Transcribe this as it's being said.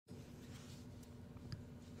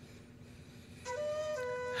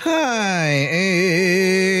Hi,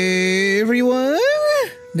 everyone.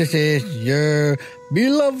 This is your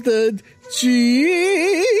beloved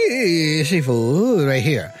Shifu right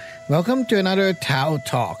here. Welcome to another Tao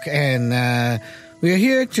Talk. And we are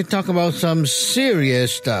here to talk about some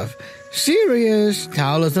serious stuff. Serious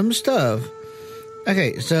Taoism stuff.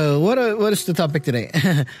 Okay, so what is the topic today?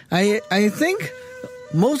 I think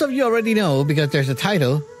most of you already know because there's a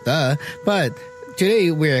title, duh. But today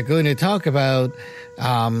we're going to talk about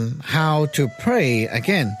how to pray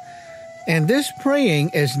again. And this praying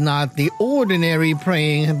is not the ordinary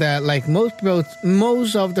praying that like most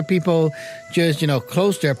of the people just,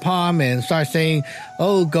 close their palm and start saying,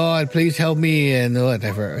 "Oh God, please help me," and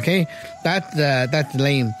whatever. Okay, that's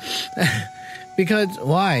lame. Because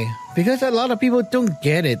why? Because a lot of people don't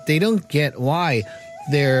get it. They don't get why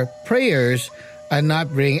their prayers are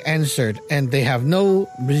not being answered and they have no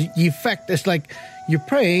effect. It's like you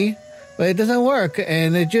pray, but it doesn't work,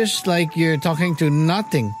 and it's just like you're talking to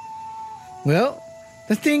nothing. Well,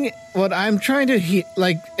 the thing, what I'm trying to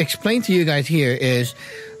explain to you guys here is,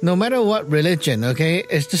 no matter what religion, okay,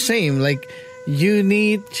 it's the same. Like, you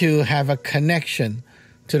need to have a connection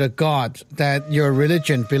to the God that your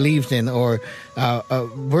religion believes in, or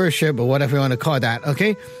worship, or whatever you want to call that,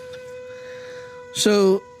 okay?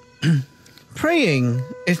 So, praying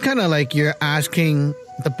is kind of like you're asking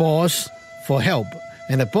the boss for help.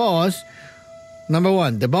 And the boss, number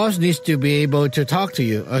one, the boss needs to be able to talk to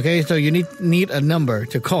you, okay? So you need a number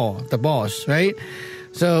to call the boss, right?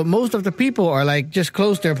 So most of the people are like, just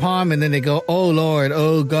close their palm and then they go, "Oh Lord,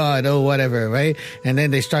 oh God, oh whatever," right? And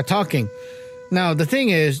then they start talking. Now, the thing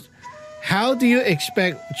is, how do you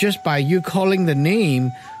expect just by you calling the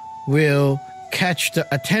name will catch the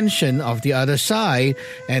attention of the other side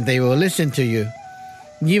and they will listen to you?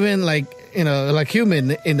 Even like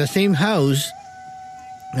human in the same house,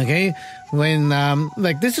 okay? When,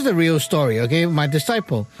 this is a real story, okay? My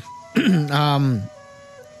disciple, their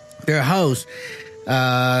house,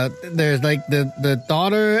 there's like the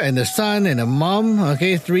daughter and the son and the mom,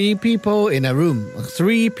 okay? 3 people in a room,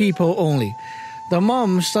 3 people only. The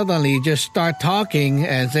mom suddenly just start talking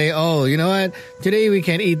and say, "Oh, you know what? Today we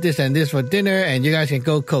can eat this and this for dinner and you guys can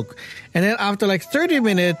go cook." And then after like 30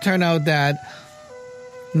 minutes, turn out that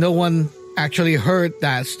no one actually heard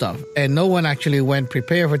that stuff and no one actually went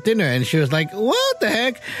prepare for dinner. And she was like, "What the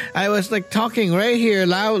heck? I was like talking right here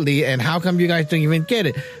loudly and how come you guys don't even get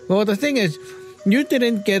it?" Well, the thing is, you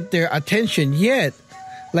didn't get their attention yet.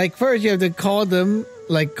 Like, first you have to call them,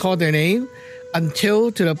 like call their name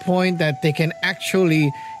until to the point that they can actually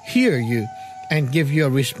hear you and give you a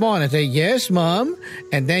response and say, "Yes, Mom."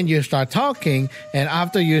 And then you start talking. And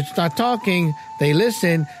after you start talking, they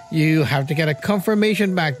listen. You have to get a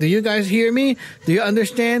confirmation back. "Do you guys hear me? Do you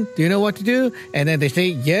understand? Do you know what to do?" And then they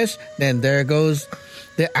say, "Yes." Then there goes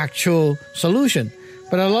the actual solution.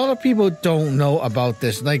 But a lot of people don't know about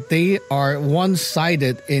this. Like, they are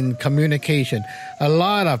one-sided in communication. A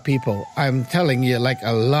lot of people, I'm telling you, like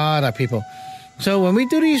a lot of people. So when we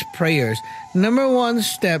do these prayers, number one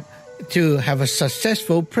step to have a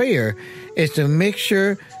successful prayer is to make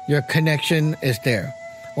sure your connection is there.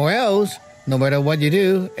 Or else, no matter what you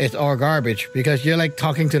do, it's all garbage because you're like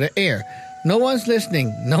talking to the air. No one's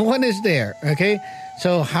listening. No one is there, okay?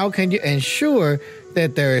 So how can you ensure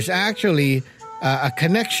that there is actually a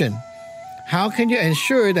connection? How can you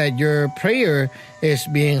ensure that your prayer is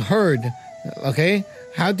being heard, okay?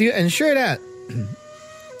 How do you ensure that?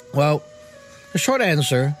 Well, the short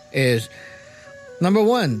answer is, number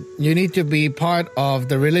one, you need to be part of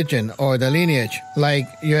the religion or the lineage. Like,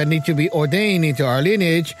 you need to be ordained into our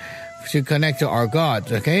lineage to connect to our gods,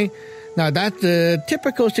 okay? Now, that's the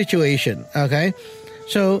typical situation, okay?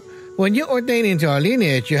 So, when you ordain into our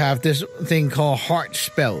lineage, you have this thing called heart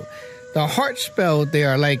spell. The heart spell, they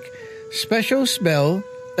are like special spell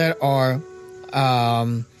that are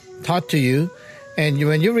taught to you. And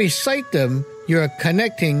when you recite them, you're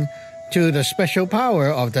connecting to the special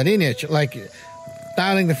power of the lineage, like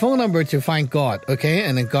dialing the phone number to find God, okay?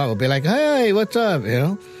 And then God will be like, "Hey, what's up?"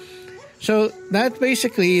 So that's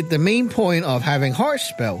basically the main point of having heart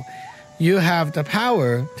spell. You have the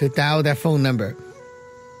power to dial that phone number.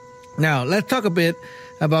 Now, let's talk a bit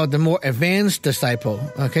about the more advanced disciple,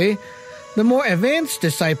 okay? The more advanced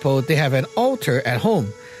disciple, they have an altar at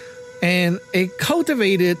home. And a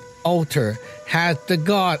cultivated altar has the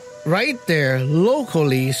God right there,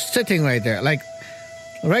 locally sitting right there, like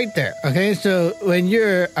right there, okay? So when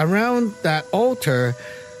you're around that altar,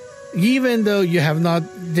 even though you have not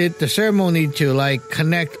did the ceremony to like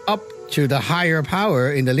connect up to the higher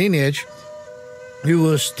power in the lineage, you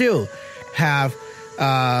will still have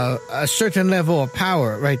a certain level of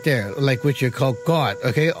power right there, like which you call God,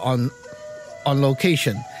 okay, on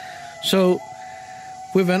location. So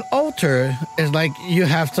with an altar, it's like you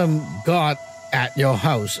have some God at your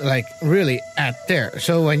house, like really at there.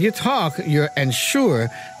 So when you talk, you're ensure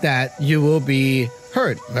that you will be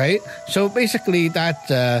heard, right? So basically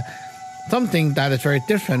that's something that is very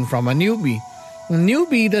different from a newbie. A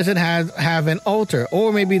newbie doesn't have an altar,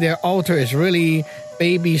 or maybe their altar is really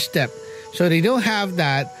baby step. So they don't have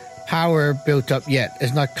that power built up yet.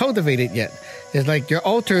 It's not cultivated yet. It's like your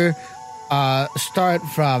altar start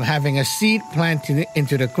from having a seed planted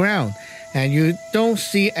into the ground, and you don't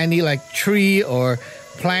see any like tree or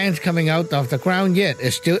plants coming out of the ground yet.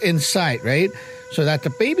 It's still inside, right? So that's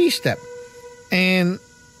a baby step. And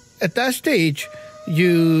at that stage,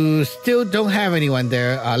 you still don't have anyone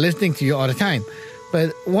there listening to you all the time.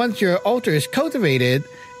 But once your altar is cultivated,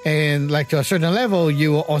 and like to a certain level,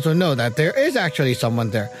 you will also know that there is actually someone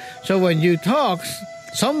there. So when you talk,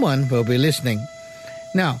 someone will be listening.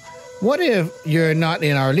 Now, what if you're not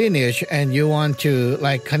in our lineage and you want to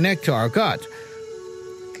like connect to our God?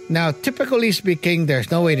 Now, typically speaking, there's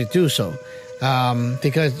no way to do so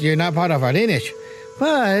because you're not part of our lineage.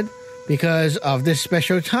 But because of this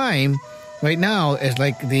special time, right now is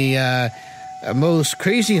like the most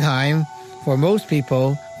crazy time for most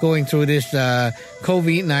people going through this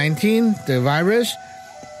COVID-19, the virus.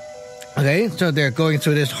 Okay, so they're going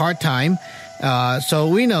through this hard time. So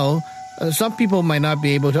we know some people might not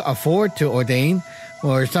be able to afford to ordain,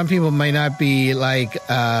 or some people might not be like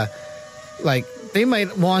they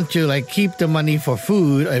might want to like keep the money for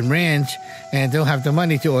food and rent and don't have the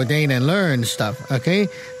money to ordain and learn stuff. Okay,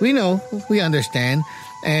 we know, we understand.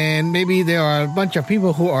 And maybe there are a bunch of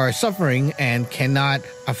people who are suffering and cannot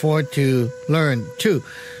afford to learn too.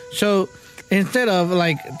 So instead of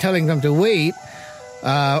like telling them to wait,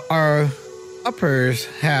 our uppers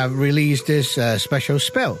have released this special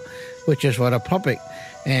spell, which is for the public.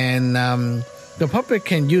 And the public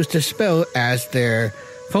can use the spell as their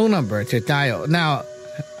phone number to dial. Now,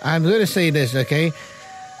 I'm going to say this, okay?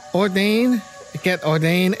 Get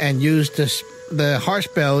ordained and use the heart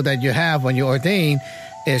spell that you have when you ordain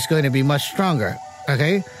is going to be much stronger,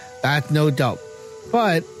 okay? That's no doubt.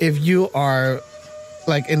 But if you are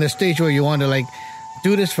like in the stage where you want to like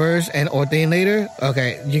do this first and ordain later,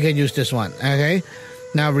 okay, you can use this one, okay?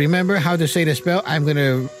 Now remember how to say the spell. I'm going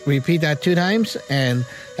to repeat that 2 times and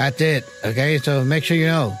that's it, okay? So make sure you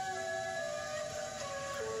know.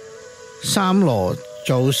 三羅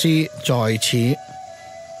祖師在此，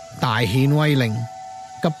大顯威靈，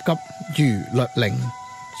急急如律令，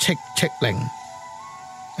戚戚令。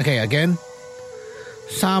Okay, again.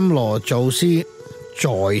 三羅祖師在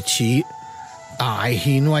此，大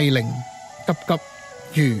顯威靈，急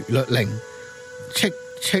急如律令，戚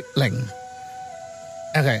戚令。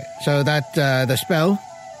Okay, so that's the spell.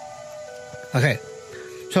 Okay,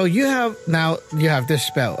 so you have this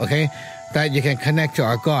spell, okay, that you can connect to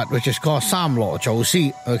our God, which is called 三羅祖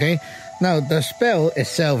師, okay? Now, the spell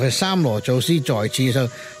itself is 三羅祖師在此, so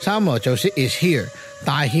三羅祖師 is here.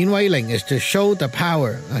 大顯威靈 is to show the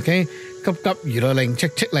power, okay? 急急如律令,戚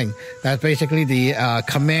戚令, that's basically the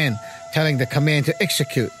command, telling the command to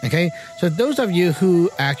execute, okay? So those of you who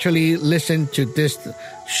actually listen to this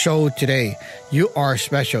show today, you are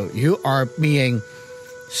special. You are being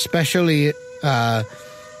specially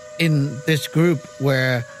in this group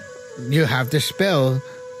where you have this spell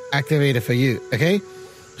activated for you, okay?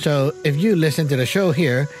 So if you listen to the show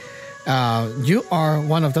here, you are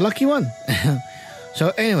one of the lucky one.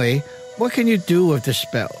 So anyway, what can you do with the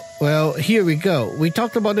spell? Well, here we go. We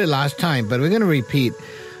talked about it last time, but we're going to repeat.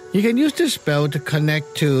 You can use this spell to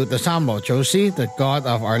connect to the 三羅祖師, the God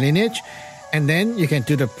of our lineage, and then you can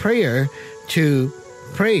do the prayer to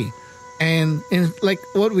pray. And in like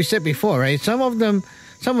what we said before, right? Some of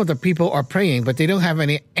the people are praying, but they don't have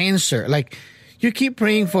any answer. Like you keep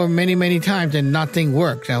praying for many, many times and nothing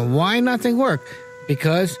works. And why nothing works?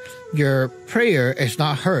 Because your prayer is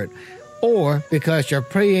not heard, or because your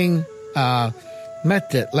praying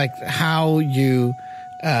method, like how you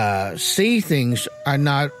say things, are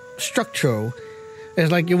not structural.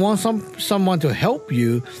 It's like you want someone to help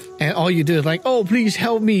you, and all you do is like, oh, please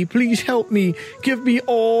help me, give me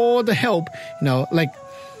all the help. You know, like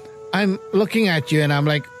I'm looking at you and I'm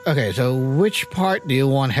like, okay, so which part do you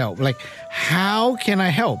want help? Like, how can I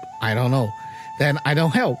help? I don't know. Then I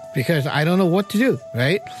don't help because I don't know what to do,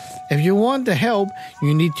 right? If you want the help,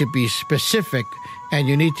 you need to be specific and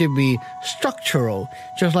you need to be structural.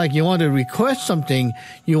 Just like you want to request something,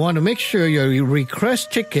 you want to make sure your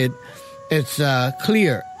request ticket is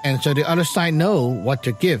clear, and so the other side know what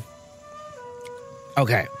to give.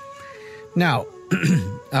 Okay. Now,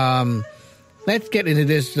 let's get into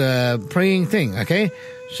this praying thing, okay?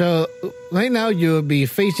 So right now you'll be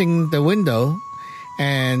facing the window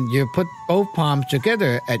and you put both palms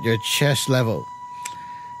together at your chest level.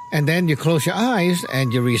 And then you close your eyes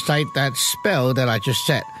and you recite that spell that I just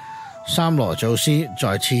said. 三羅祖師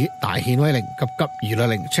在此大顯威靈，急急如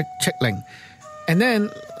律令，戚戚令. And then,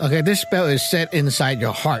 okay, this spell is set inside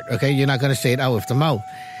your heart, okay? You're not going to say it out with the mouth.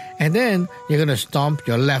 And then you're going to stomp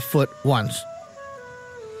your left foot once.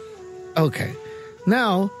 Okay.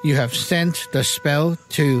 Now you have sent the spell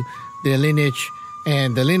to the lineage,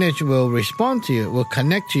 and the lineage will respond to you, will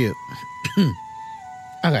connect to you.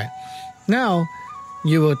 Okay. Now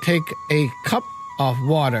you will take a cup of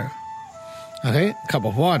water. Okay? Cup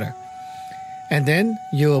of water. And then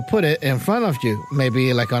you will put it in front of you,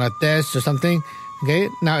 maybe like on a desk or something. Okay,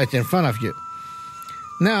 now it's in front of you.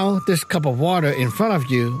 Now this cup of water in front of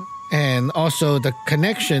you, and also the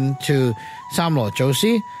connection to 三羅祖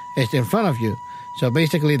師 is in front of you. So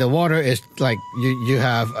basically the water is like you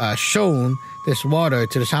have shown this water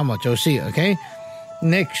to the 三羅祖師, okay?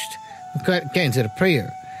 Next, get into the prayer.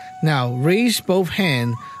 Now raise both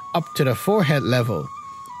hands up to the forehead level,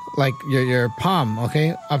 like your palm,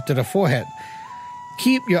 okay, up to the forehead.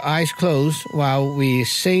 Keep your eyes closed while we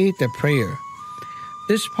say the prayer.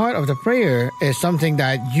 This part of the prayer is something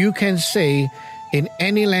that you can say in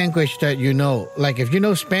any language that you know. Like if you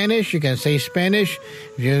know Spanish, you can say Spanish.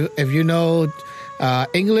 If you know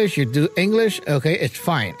English, you do English. Okay, it's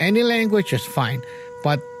fine. Any language is fine.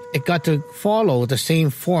 But it got to follow the same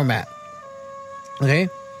format. Okay?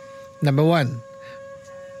 Number 1,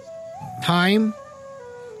 time.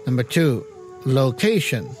 Number 2,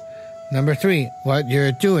 location. Number 3, what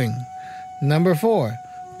you're doing. Number 4,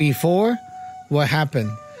 before, what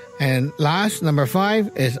happened. And last, number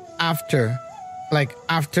 5, is after. Like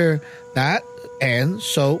after that, and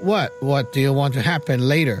so what? What do you want to happen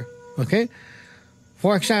later? Okay?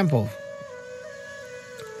 For example,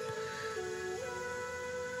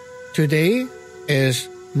 today is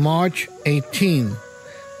March 18,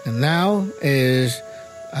 and now is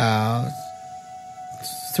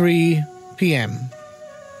 3 p.m.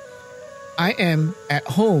 I am at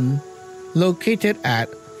home, located at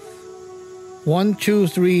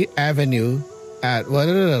 123 Avenue at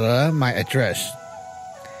my address.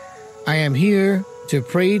 I am here to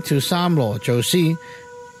pray to 三羅祖師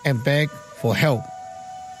and beg for help.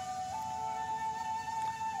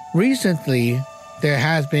 Recently, there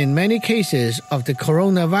has been many cases of the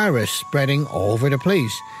coronavirus spreading all over the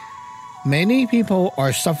place. Many people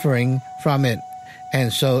are suffering from it,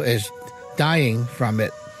 and so is dying from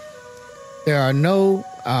it. There are no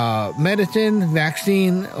medicine,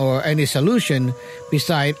 vaccine, or any solution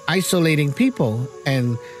beside isolating people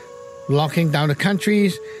and locking down the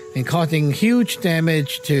countries and causing huge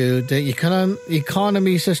damage to the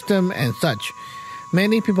economy system and such.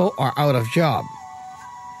 Many people are out of job.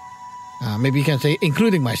 Maybe you can say,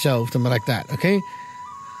 including myself, something like that, okay?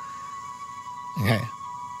 Okay.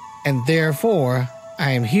 And therefore,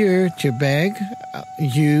 I am here to beg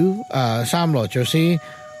you, 三羅祖師,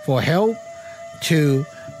 for help to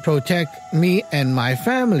protect me and my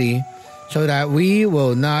family so that we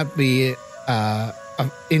will not be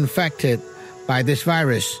infected by this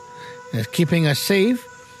virus, keeping us safe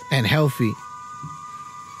and healthy.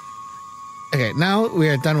 Okay, now we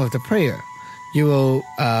are done with the prayer. You will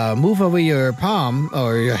move over your palm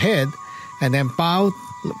or your head and then bow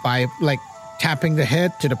by like tapping the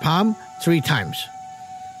head to the palm 3 times.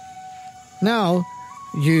 Now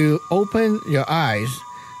you open your eyes,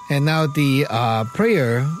 and now the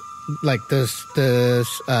prayer, like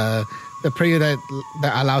the prayer that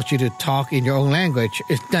allows you to talk in your own language,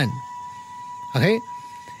 is done. Okay,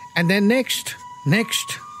 and then next,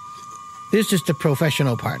 this is the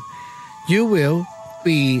professional part. You will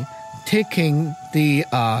be taking the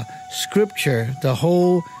scripture, the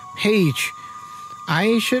whole page.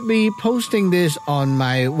 I should be posting this on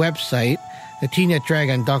my website,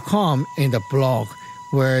 theteendragon.com, in the blog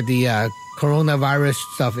where the coronavirus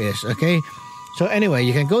stuff is, okay? So anyway,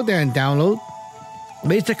 you can go there and download.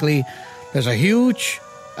 Basically, there's a huge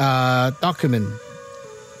document.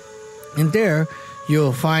 In there,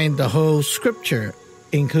 you'll find the whole scripture,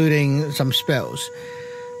 including some spells.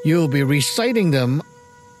 You'll be reciting them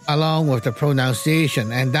along with the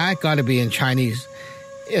pronunciation, and that got to be in Chinese.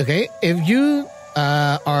 Okay, if you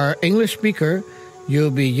are English speaker,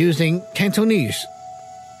 you'll be using Cantonese.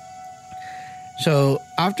 So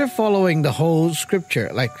after following the whole scripture,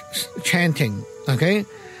 like chanting, okay,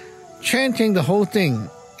 chanting the whole thing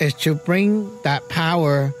is to bring that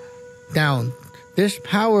power down. This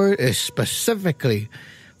power is specifically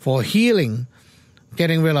for healing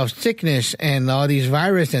getting rid of sickness and all these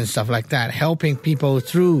viruses and stuff like that, helping people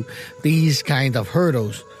through these kind of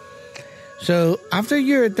hurdles. So after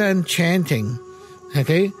you're done chanting,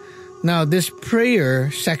 okay, now this prayer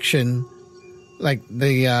section, like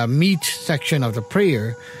the meat section of the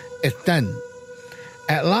prayer, is done.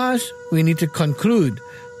 At last, we need to conclude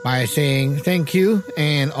by saying thank you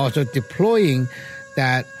and also deploying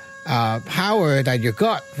that power that you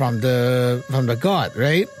got from the God,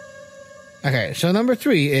 right? Okay, so number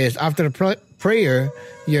 3 is after the prayer,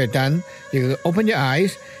 you're done. You open your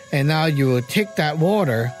eyes, and now you will take that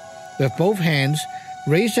water with both hands,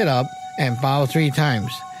 raise it up, and bow 3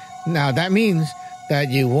 times. Now that means that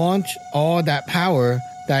you want all that power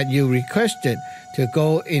that you requested to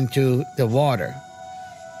go into the water.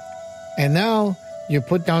 And now you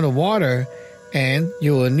put down the water, and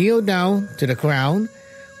you will kneel down to the ground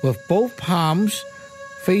with both palms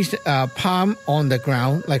palm on the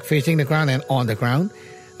ground, like facing the ground and on the ground,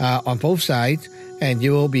 on both sides, and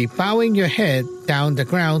you will be bowing your head down the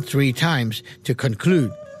ground 3 times to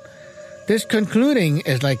conclude. This concluding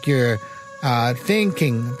is like you're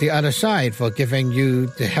thanking the other side for giving you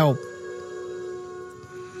the help.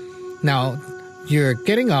 Now, you're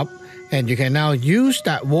getting up, and you can now use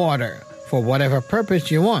that water for whatever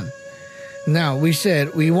purpose you want. Now, we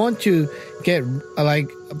said we want to get like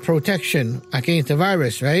protection against the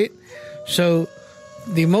virus, right? So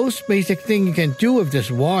the most basic thing you can do with this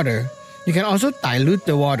water, you can also dilute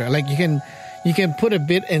the water. Like you can put a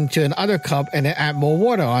bit into another cup and then add more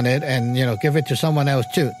water on it and, give it to someone else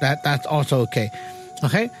too. That's also okay.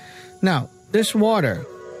 Okay? Now, this water,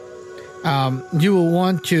 you will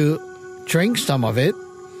want to drink some of it,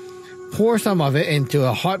 pour some of it into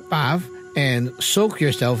a hot bath and soak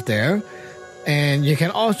yourself there. And you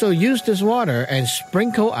can also use this water and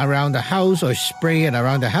sprinkle around the house or spray it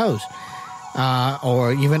around the house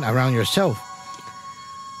or even around yourself.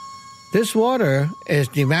 This water is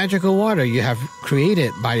the magical water you have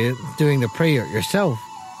created by doing the prayer yourself.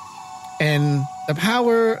 And the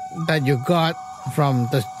power that you got from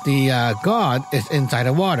the God is inside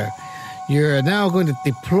the water. You're now going to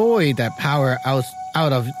deploy that power out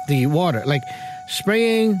of the water. Like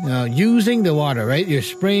spraying, using the water, right? You're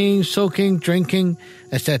spraying, soaking, drinking,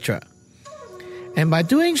 etc. And by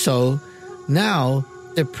doing so, now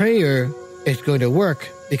the prayer is going to work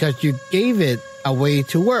because you gave it a way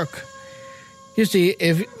to work. You see,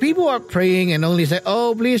 if people are praying and only say,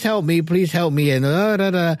 oh, please help me, and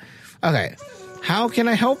okay, how can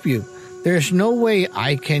I help you? There's no way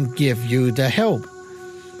I can give you the help.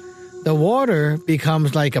 The water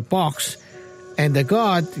becomes like a box, and the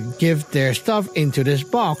God gives their stuff into this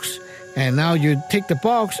box, and now you take the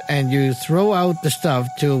box and you throw out the stuff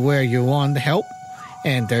to where you want help,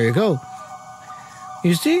 and there you go.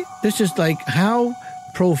 You see, this is like how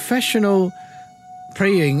professional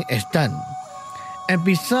praying is done. And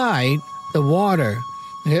beside the water,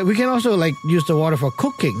 we can also like use the water for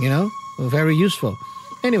cooking, very useful.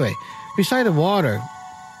 Anyway, beside the water,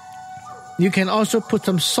 you can also put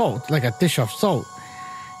some salt, like a dish of salt,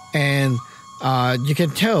 and you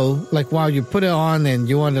can tell, like while you put it on and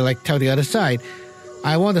you want to like tell the other side,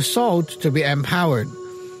 I want the salt to be empowered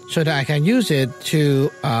so that I can use it to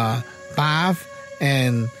bath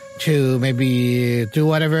and to maybe do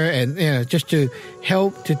whatever, and just to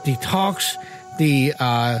help to detox the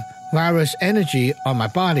virus energy on my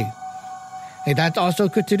body. And that's also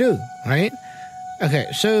good to do, right? Okay,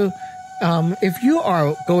 so if you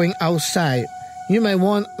are going outside, you might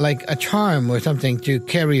want like a charm or something to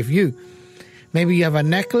carry with you. Maybe you have a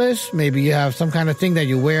necklace, maybe you have some kind of thing that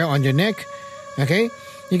you wear on your neck, okay?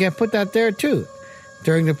 You can put that there too.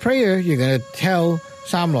 During the prayer, you're going to tell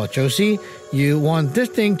Samlo Josie, you want this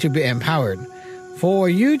thing to be empowered for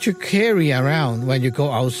you to carry around when you go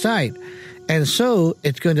outside. And so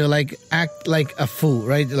it's going to like act like a fool,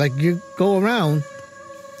 right? Like you go around,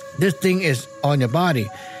 this thing is on your body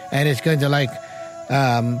and it's going to like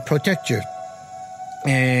protect you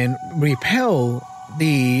and repel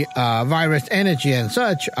the virus energy and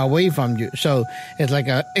such away from you. So it's like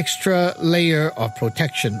an extra layer of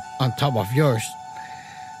protection on top of yours.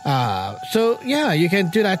 So yeah, you can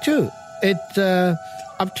do that too. It's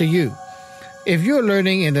up to you. If you're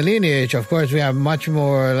learning in the lineage, of course, we have much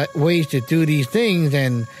more ways to do these things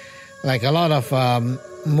and like a lot of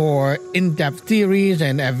more in-depth theories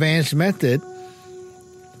and advanced methods.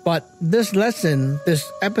 But this lesson, this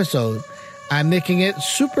episode, I'm making it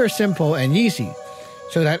super simple and easy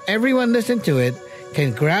so that everyone listening to it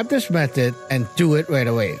can grab this method and do it right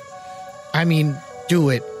away. I mean, do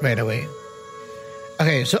it right away.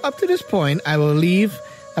 Okay, so up to this point, I will leave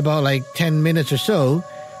about like 10 minutes or so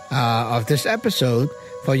of this episode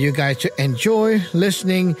for you guys to enjoy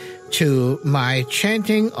listening to my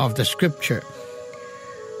chanting of the scripture.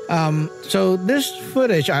 So this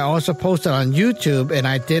footage I also posted on YouTube, and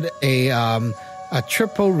I did a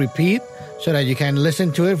triple repeat so that you can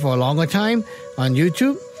listen to it for a longer time on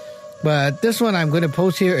YouTube. But this one I'm going to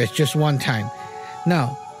post here is just one time.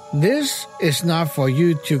 Now, this is not for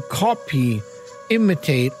you to copy,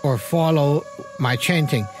 imitate, or follow my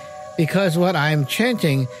chanting, because what I'm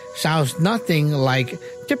chanting sounds nothing like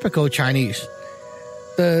typical Chinese.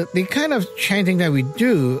 The kind of chanting that we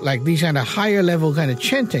do, like these kind of higher level kind of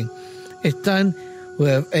chanting, is done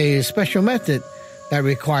with a special method that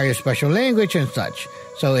requires special language and such.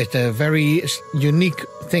 So it's a very unique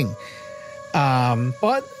thing.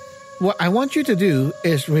 But what I want you to do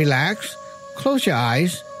is relax, close your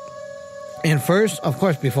eyes, and first, of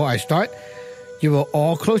course, before I start, you will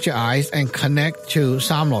all close your eyes and connect to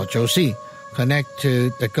Sam Lo Zhou Si. Connect to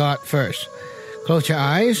the God first. Close your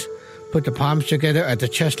eyes, put the palms together at the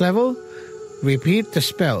chest level, repeat the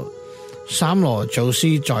spell. Sam Lo Zhou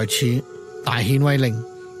Si Zai Qi, Dai Hian Wei Ling,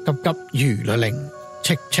 Gub Gub Yu Le Ling,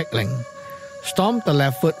 Chick Chick Ling. Stomp the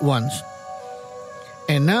left foot once.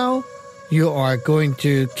 And now you are going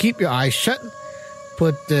to keep your eyes shut,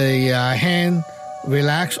 put the hand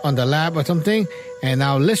relax on the lap or something, and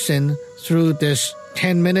now listen through this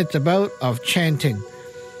 10 minutes about of chanting.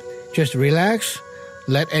 Just relax,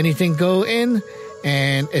 let anything go in,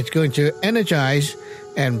 and it's going to energize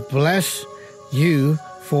and bless you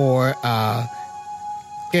for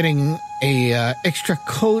getting a extra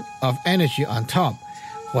coat of energy on top,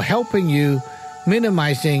 for helping you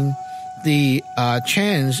minimizing the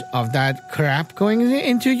chance of that crap going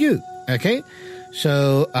into you. Okay,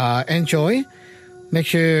 so enjoy. Make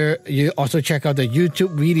sure you also check out the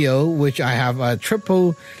YouTube video, which I have a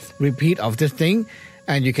triple repeat of this thing,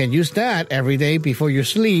 and you can use that every day before you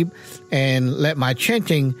sleep, and let my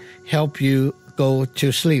chanting help you go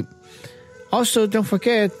to sleep. Also, don't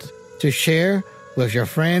forget to share with your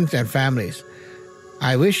friends and families.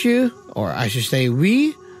 I wish you, or I should say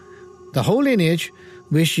we, the whole lineage,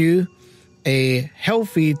 wish you a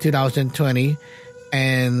healthy 2020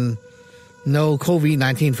 and no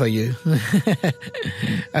COVID-19 for you.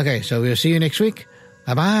 Okay, so we'll see you next week.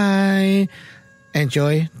 Bye-bye.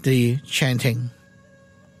 Enjoy the chanting.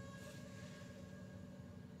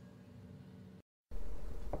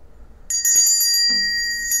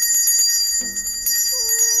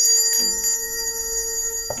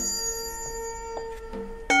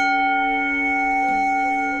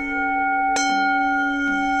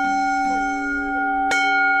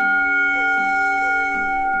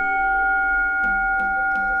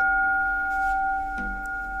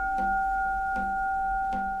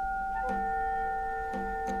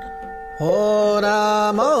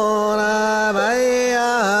 Ora mora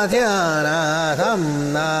baya tiara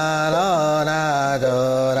samna lora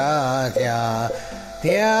dora tia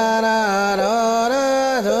tiara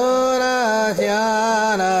lora dora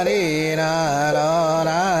tiara lira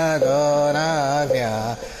lora dora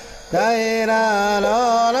tia daira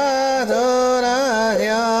lora dora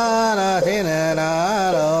tiara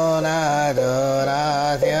tinera lora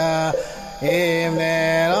dora tia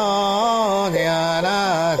imne lo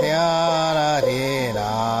tiara tiara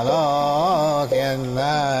tira lo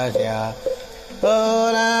tiana tia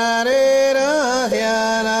ora rira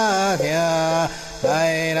tiara tia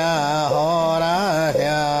daira hora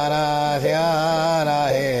tiara tiara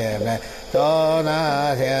himne tona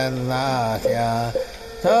tiana tia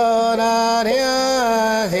tona tia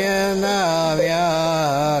tiana via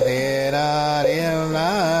tira rimna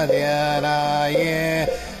tiara ye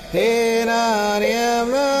tira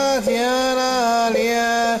rimna tiara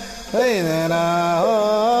lia tira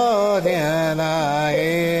ho tiana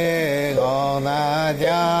ye gona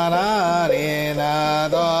tiara rina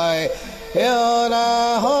doi yona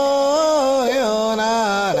ho yona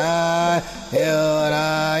na yona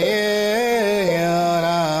ye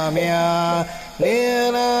yona mia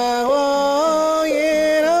lina ho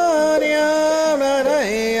yina nia na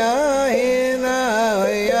ya hina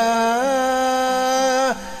ya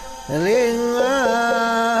linga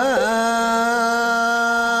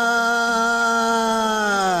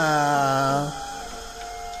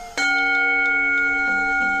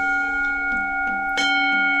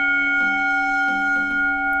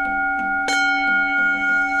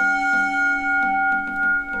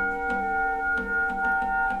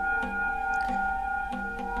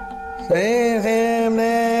Sim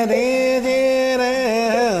ne di di re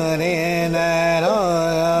ni na ro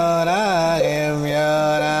ra kim yo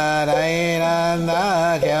ra dai ra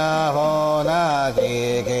na cha ho na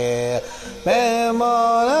ti ke me mo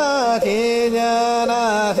na ti ja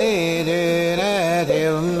na ti ju ne ti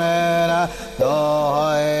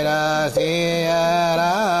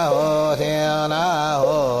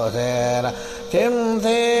Chim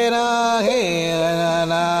thế ra khi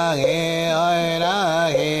na khi ơi ra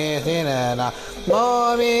khi xin na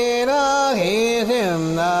mô mi ra khi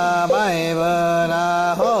sim na bay bơ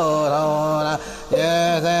na hô thâu na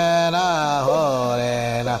ye thế na hô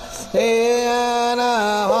đề na ti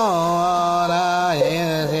na hô na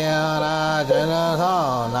yin xiang na chân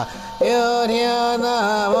thọ na yêu thiên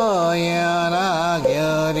na vô yên na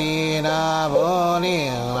kiêu đi na vô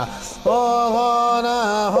liên na vô vô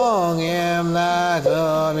na vô nghiêm na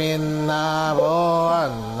tự minh na vô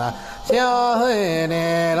ẩn na xiao hơi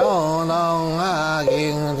nê đông đông na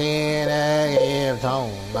kinh thi nê nghiệp thông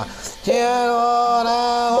na chia đô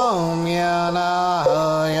na hông miên na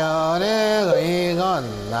hờ yo nê gửi con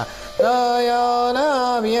na tơ yo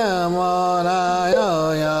na biên mô na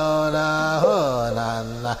yo na hờ nan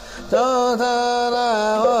na tơ thơ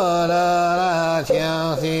na hờ đơ na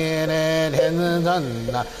chiang si nê thiên thân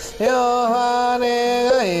na yêu hoa nê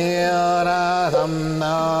gầy yo na thầm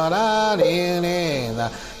na na đi nê na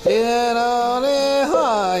chia đô nê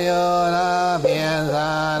hoa yo na biên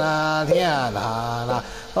sa na thiên hà na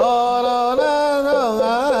ô đô na sông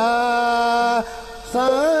na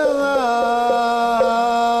sang na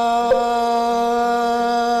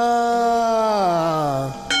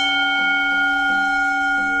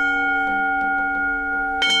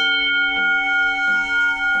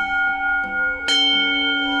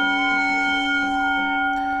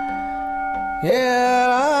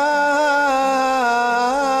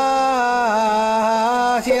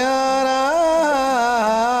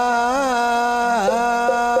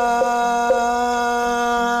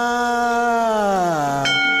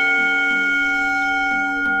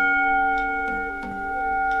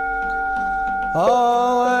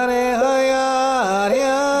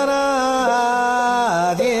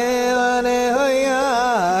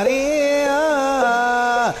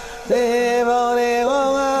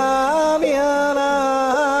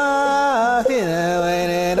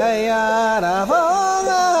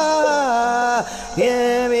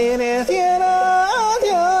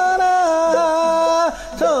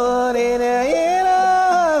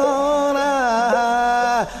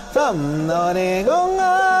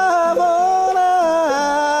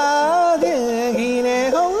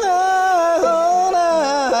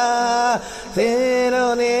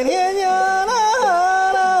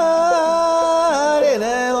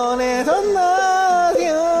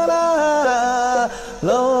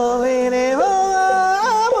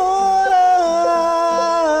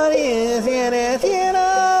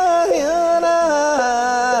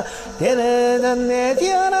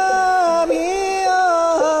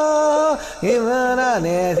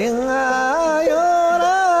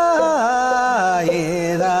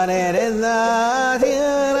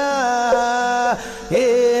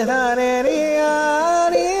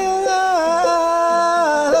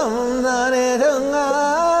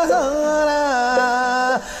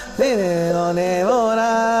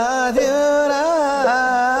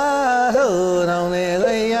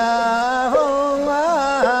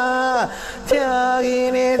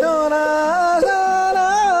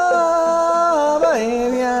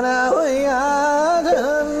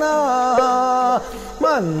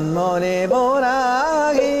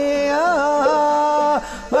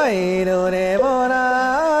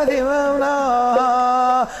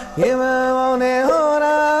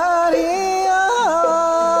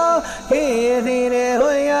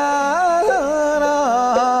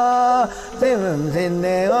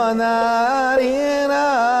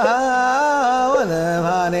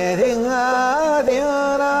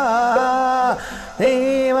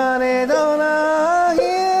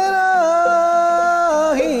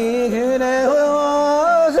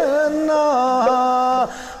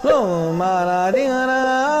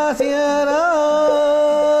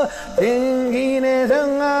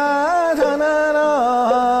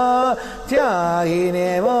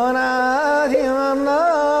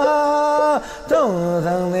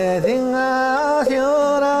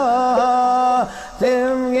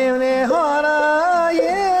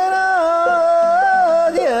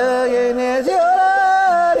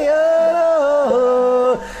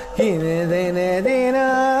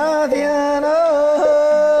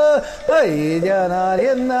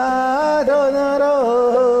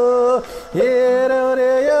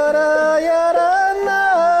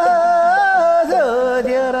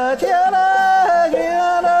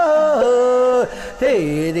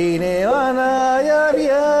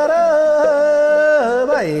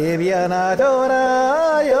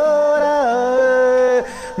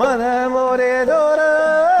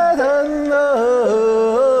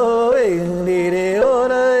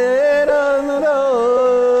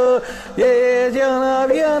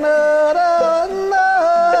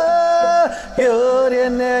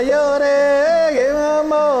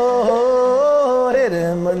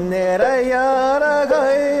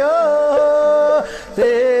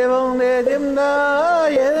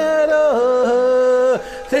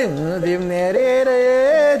Sing dim ne re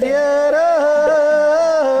re dia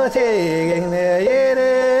ra che ging ne ye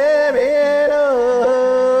re be ro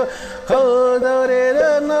ho do re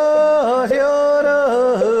do no syo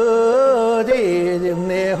ro di dim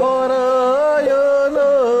ne ho ro yo no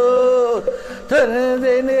thân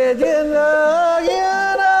de ne jin ra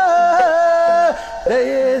ya ra de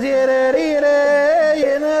ye re ri re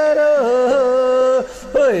yin ro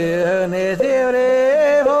oi ne se re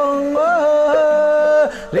hong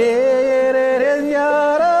le